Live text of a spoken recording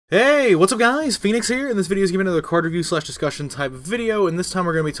Hey, what's up guys? Phoenix here, and this video is giving another card review slash discussion type of video, and this time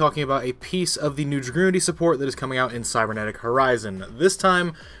we're going to be talking about a piece of the new Dragunity support that is coming out in Cybernetic Horizon. This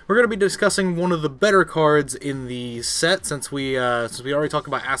time, we're going to be discussing one of the better cards in the set, since we already talked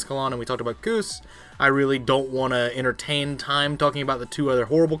about Ascalon and we talked about Goose. I really don't want to entertain time talking about the two other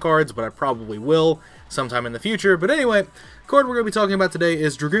horrible cards, but I probably will sometime in the future. But anyway, the card we're going to be talking about today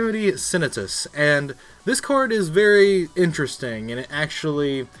is Dragunity Senatus, and this card is very interesting, and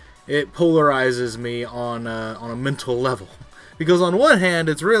it polarizes me on a mental level. Because on one hand,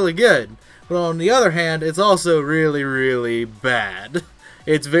 it's really good, but on the other hand, it's also really, really bad.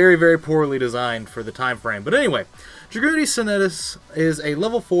 It's very, very poorly designed for the time frame. But anyway, Dragunity Senatus is a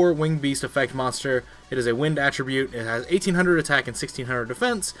level 4 Winged Beast effect monster. It is a wind attribute. It has 1800 attack and 1600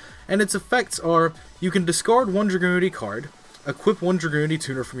 defense, and its effects are: you can discard one Dragunity card, equip one Dragunity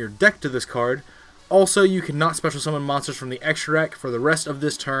tuner from your deck to this card. Also, you cannot special summon monsters from the extra deck for the rest of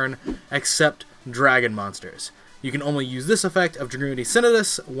this turn, except dragon monsters. You can only use this effect of Dragunity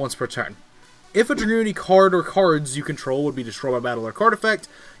Senatus once per turn. If a Dragunity card or cards you control would be destroyed by battle or card effect,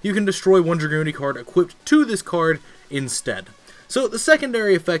 you can destroy one Dragunity card equipped to this card instead. So the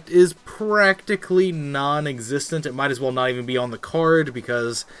secondary effect is practically non-existent. It might as well not even be on the card,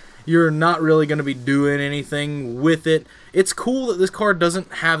 because you're not really going to be doing anything with it. It's cool that this card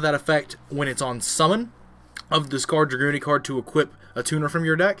doesn't have that effect when it's on summon of discard Dragunity card to equip a tuner from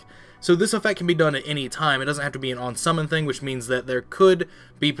your deck. So this effect can be done at any time. It doesn't have to be an on-summon thing, which means that there could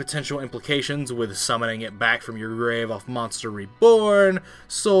be potential implications with summoning it back from your grave off Monster Reborn,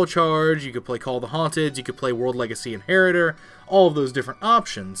 Soul Charge, you could play Call the Haunted, you could play World Legacy Inheritor, all of those different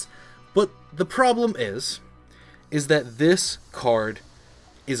options. But the problem is that this card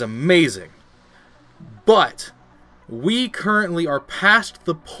is amazing, but we currently are past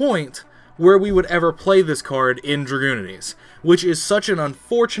the point where we would ever play this card in Dragunities, which is such an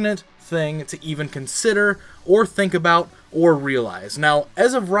unfortunate thing to even consider or think about or realize. Now,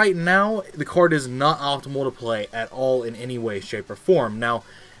 as of right now, the card is not optimal to play at all in any way, shape, or form. Now,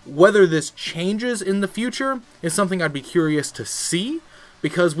 whether this changes in the future is something I'd be curious to see,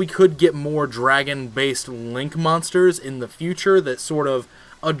 because we could get more dragon-based link monsters in the future that sort of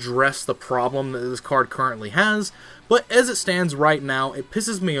address the problem that this card currently has. But as it stands right now, it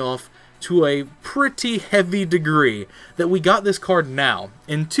pisses me off to a pretty heavy degree that we got this card now,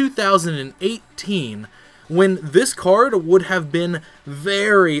 in 2018, when this card would have been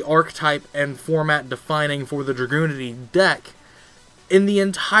very archetype and format defining for the Dragunity deck in the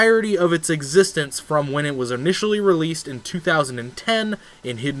entirety of its existence, from when it was initially released in 2010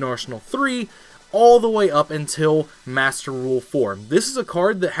 in Hidden Arsenal 3, all the way up until Master Rule 4. This is a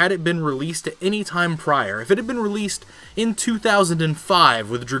card that, had it been released at any time prior, if it had been released in 2005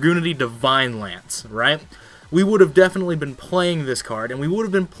 with Dragunity Divine Lance, right, we would have definitely been playing this card, and we would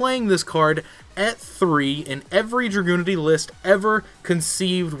have been playing this card at 3 in every Dragunity list ever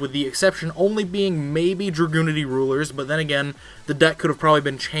conceived, with the exception only being maybe Dragunity Rulers, but then again, the deck could have probably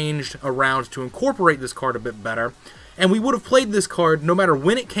been changed around to incorporate this card a bit better. And we would have played this card, no matter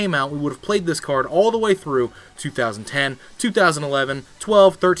when it came out, we would have played this card all the way through 2010, 2011,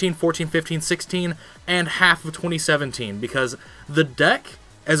 12, 13, 14, 15, 16, and half of 2017, because the deck,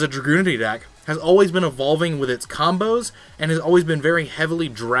 as a Dragunity deck, has always been evolving with its combos, and has always been very heavily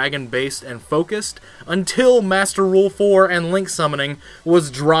dragon-based and focused, until Master Rule 4 and Link Summoning was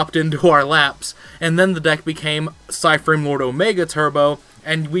dropped into our laps, and then the deck became Cyframe Lord Omega Turbo,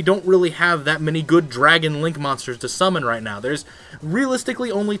 and we don't really have that many good Dragon Link monsters to summon right now. There's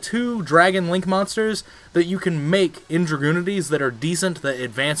realistically only 2 Dragon Link monsters that you can make in Dragunities that are decent, that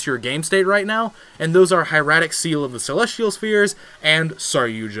advance your game state right now, and those are Hieratic Seal of the Celestial Spheres and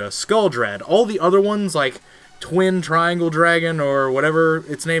Saryuja Skulldread. All the other ones, like Twin Triangle Dragon, or whatever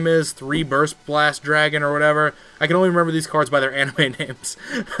its name is, 3 Burst Blast Dragon, or whatever, I can only remember these cards by their anime names.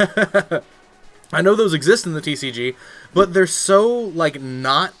 I know those exist in the TCG, but they're so, like,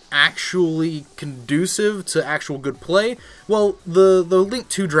 not actually conducive to actual good play. Well, the Link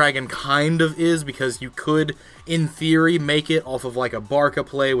 2 Dragon kind of is, because you could, in theory, make it off of, like, a Barca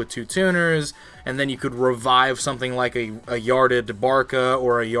play with 2 tuners, and then you could revive something like a Yarded Barca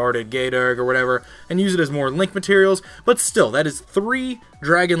or a Yarded Gatorg or whatever, and use it as more Link materials. But still, that is 3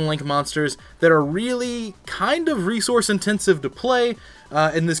 Dragon Link monsters that are really kind of resource-intensive to play,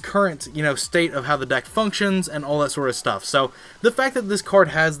 in this current, state of how the deck functions and all that sort of stuff. So the fact that this card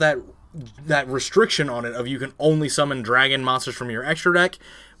has that restriction on it of you can only summon dragon monsters from your extra deck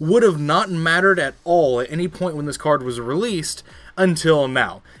would have not mattered at all at any point when this card was released until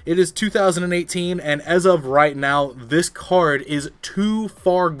now. It is 2018, and as of right now, this card is too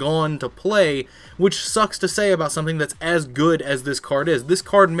far gone to play, which sucks to say about something that's as good as this card is. This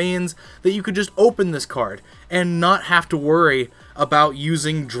card means that you could just open this card and not have to worry about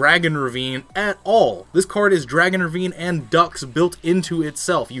using Dragon Ravine at all. This card is Dragon Ravine and Ducks built into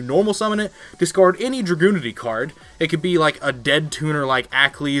itself. You normal summon it, discard any Dragunity card. It could be like a dead tuner like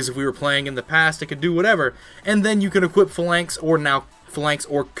Ackley's if we were playing in the past. It could do whatever. And then you can equip Phalanx or now Phalanx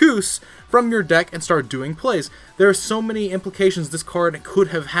or Koos from your deck and start doing plays. There are so many implications this card could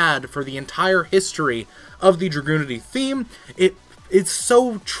have had for the entire history of the Dragunity theme. It's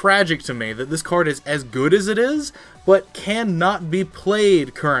so tragic to me that this card is as good as it is, but cannot be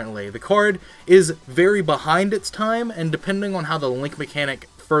played currently. The card is very behind its time, and depending on how the link mechanic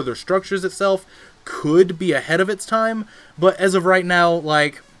further structures itself, could be ahead of its time, but as of right now,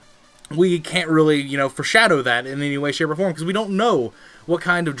 like, we can't really, foreshadow that in any way, shape, or form, because we don't know what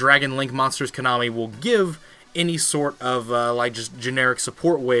kind of Dragon Link monsters Konami will give any sort of, just generic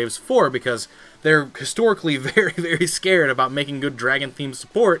support waves for, because they're historically very, very scared about making good Dragon-themed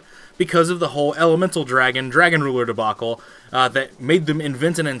support because of the whole Elemental Dragon Ruler debacle that made them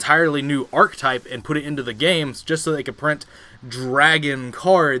invent an entirely new archetype and put it into the games just so they could print Dragon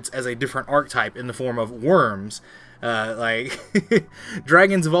cards as a different archetype in the form of worms.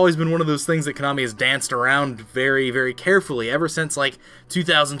 Dragons have always been one of those things that Konami has danced around very, very carefully ever since,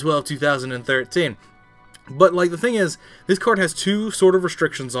 2012, 2013. But, the thing is, this card has two sort of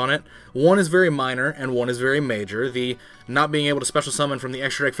restrictions on it. One is very minor, and one is very major. The not being able to special summon from the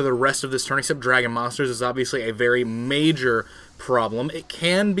extra deck for the rest of this turn except Dragon Monsters is obviously a very major problem. It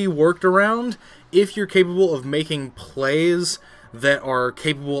can be worked around if you're capable of making plays that are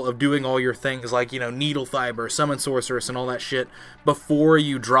capable of doing all your things like, Needle Fiber, Summon Sorceress, and all that shit before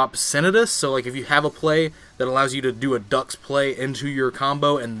you drop Senatus. So, if you have a play that allows you to do a Ducks play into your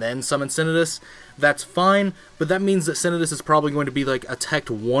combo and then summon Senatus, that's fine, but that means that Senatus is probably going to be, a Tech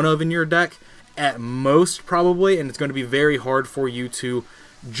 1 of in your deck, at most, probably, and it's going to be very hard for you to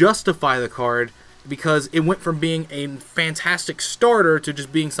justify the card because it went from being a fantastic starter to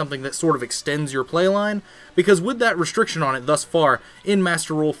just being something that sort of extends your playline. Because with that restriction on it thus far in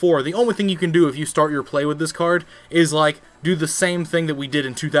Master Rule 4, the only thing you can do if you start your play with this card is, do the same thing that we did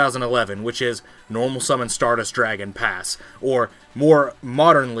in 2011, which is normal summon Stardust Dragon, pass. Or, more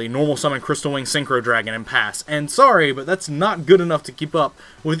modernly, normal summon Crystal Wing Synchro Dragon and pass. And sorry, but that's not good enough to keep up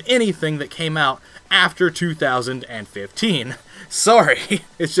with anything that came out after 2015. Sorry,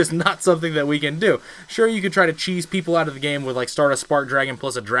 it's just not something that we can do. Sure, you could try to cheese people out of the game with, Stardust Spark Dragon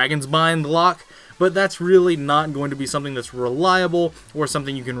plus a Dragon's Bind lock, but that's really not going to be something that's reliable or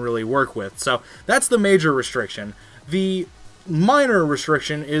something you can really work with. So that's the major restriction. The minor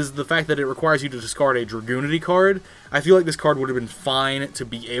restriction is the fact that it requires you to discard a Dragunity card. I feel like this card would have been fine to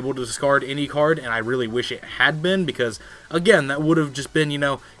be able to discard any card, and I really wish it had been, because, again, that would have just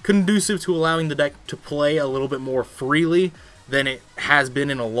been, conducive to allowing the deck to play a little bit more freely than it has been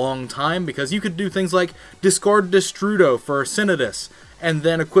in a long time, because you could do things like discard Destrudo for Senatus, and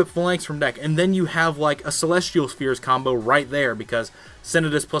then equip Phalanx from deck, and then you have, a Celestial Spheres combo right there, because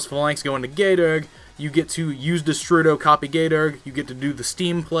Senatus plus Phalanx go into Gaydurg, you get to use Destrudo, copy Gaydurg, you get to do the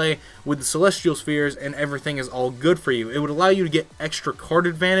Steam play with the Celestial Spheres, and everything is all good for you. It would allow you to get extra card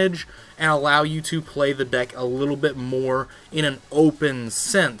advantage, and allow you to play the deck a little bit more in an open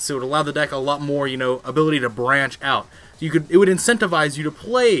sense. It would allow the deck a lot more, ability to branch out. It would incentivize you to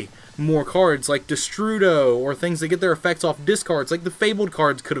play more cards like Destrudo, or things that get their effects off discards, like the Fabled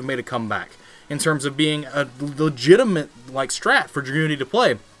cards could have made a comeback in terms of being a legitimate strat for Dragunity to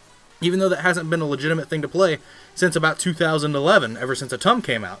play, even though that hasn't been a legitimate thing to play since about 2011, ever since Atum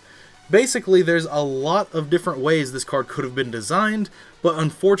came out. Basically, there's a lot of different ways this card could have been designed, but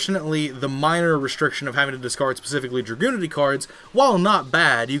unfortunately, the minor restriction of having to discard specifically Dragunity cards, while not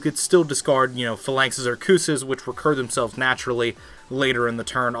bad, you could still discard, Phalanxes or Kooses, which recur themselves naturally later in the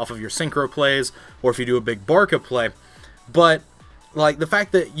turn off of your Synchro plays, or if you do a big Barca play. But, the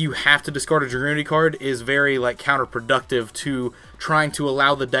fact that you have to discard a Dragunity card is very, counterproductive to trying to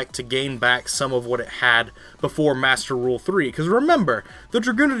allow the deck to gain back some of what it had before Master Rule 3. Because remember, the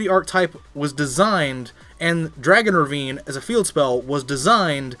Dragunity archetype was designed, and Dragon Ravine as a field spell was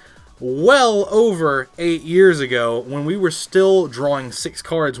designed well over 8 years ago when we were still drawing 6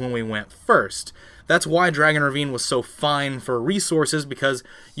 cards when we went first. That's why Dragon Ravine was so fine for resources, because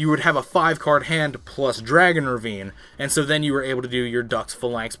you would have a 5-card hand plus Dragon Ravine, and so then you were able to do your Dux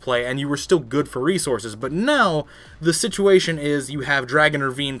Phalanx play, and you were still good for resources. But now, the situation is you have Dragon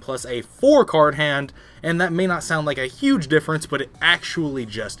Ravine plus a 4-card hand, and that may not sound like a huge difference, but it actually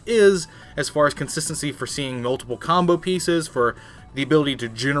just is, as far as consistency for seeing multiple combo pieces, for the ability to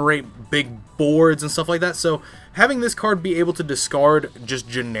generate big boards and stuff like that. So having this card be able to discard just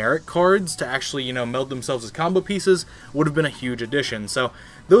generic cards to actually, you know, meld themselves as combo pieces would have been a huge addition. So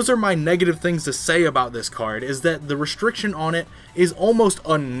those are my negative things to say about this card, is that the restriction on it is almost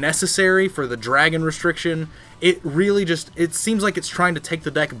unnecessary for the dragon restriction. It really just, it seems like it's trying to take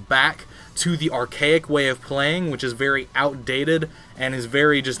the deck back to the archaic way of playing, which is very outdated and is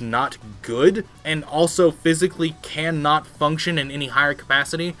very just not good, and also physically cannot function in any higher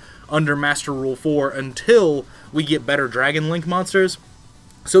capacity under Master Rule 4 until we get better Dragon Link monsters.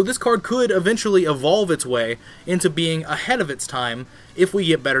 So this card could eventually evolve its way into being ahead of its time if we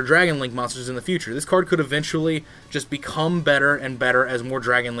get better Dragon Link monsters in the future. This card could eventually just become better and better as more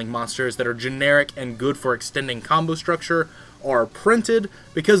Dragon Link monsters that are generic and good for extending combo structure are printed,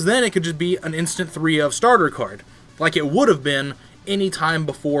 because then it could just be an instant 3-of starter card, like it would have been any time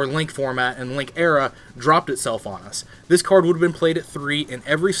before Link format and Link era dropped itself on us. This card would have been played at 3 in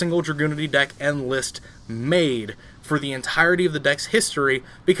every single Dragunity deck and list made for the entirety of the deck's history,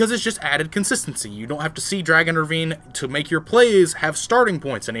 because it's just added consistency. You don't have to see Dragon Ravine to make your plays have starting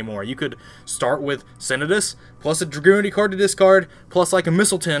points anymore. You could start with Senatus, plus a Dragunity card to discard, plus like a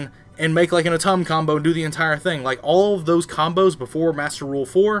Mistleton, and make like an Atum combo and do the entire thing. Like all of those combos before Master Rule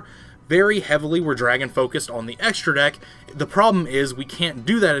 4 very heavily were dragon focused on the extra deck. The problem is we can't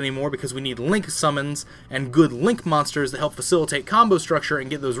do that anymore because we need Link summons and good Link monsters that help facilitate combo structure and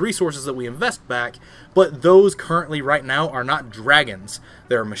get those resources that we invest back, but those currently right now are not dragons.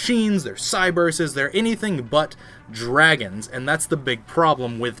 They're machines, they're Cyberses, they're anything but dragons, and that's the big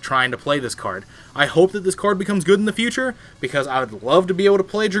problem with trying to play this card. I hope that this card becomes good in the future, because I would love to be able to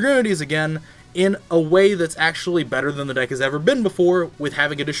play Dragunities again in a way that's actually better than the deck has ever been before, with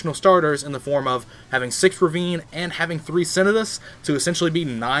having additional starters in the form of having 6 Ravine and having 3 Senatus to essentially be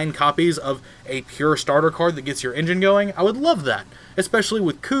 9 copies of a pure starter card that gets your engine going. I would love that, especially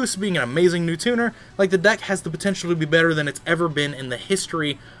with Koos being an amazing new tuner. Like, the deck has the potential to be better than it's ever been in the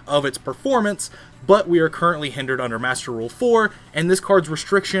history of its performance, but we are currently hindered under Master Rule 4, and this card's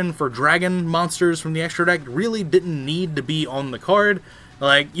restriction for dragon monsters from the extra deck really didn't need to be on the card.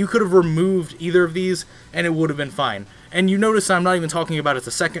 Like, you could have removed either of these, and it would have been fine. And you notice I'm not even talking about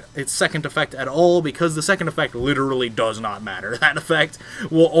its second effect at all, because the second effect literally does not matter. That effect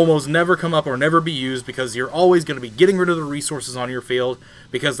will almost never come up or never be used, because you're always going to be getting rid of the resources on your field,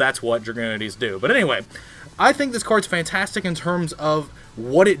 because that's what Dragunities do. But anyway, I think this card's fantastic in terms of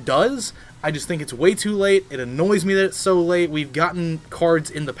what it does. I just think it's way too late. It annoys me that it's so late. We've gotten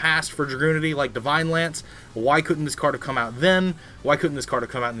cards in the past for Dragunity like Divine Lance. Why couldn't this card have come out then? Why couldn't this card have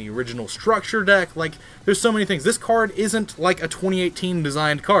come out in the original structure deck? Like, there's so many things. This card isn't like a 2018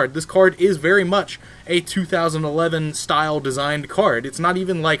 designed card. This card is very much a 2011 style designed card. It's not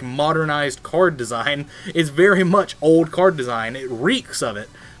even like modernized card design. It's very much old card design. It reeks of it.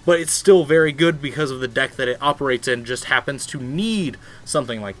 But it's still very good because of the deck that it operates in, just happens to need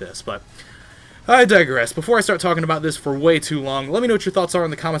something like this. But I digress. Before I start talking about this for way too long, let me know what your thoughts are in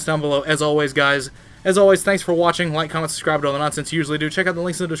the comments down below. As always, guys, thanks for watching. Like, comment, subscribe to all the nonsense you usually do. Check out the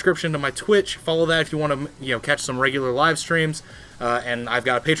links in the description to my Twitch. Follow that if you want to, catch some regular live streams. And I've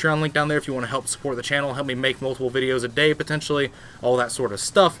got a Patreon link down there if you want to help support the channel, help me make multiple videos a day, potentially, all that sort of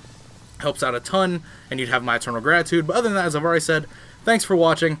stuff. Helps out a ton, and you'd have my eternal gratitude. But other than that, as I've already said, thanks for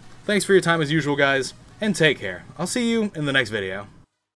watching. Thanks for your time as usual, guys, and take care. I'll see you in the next video.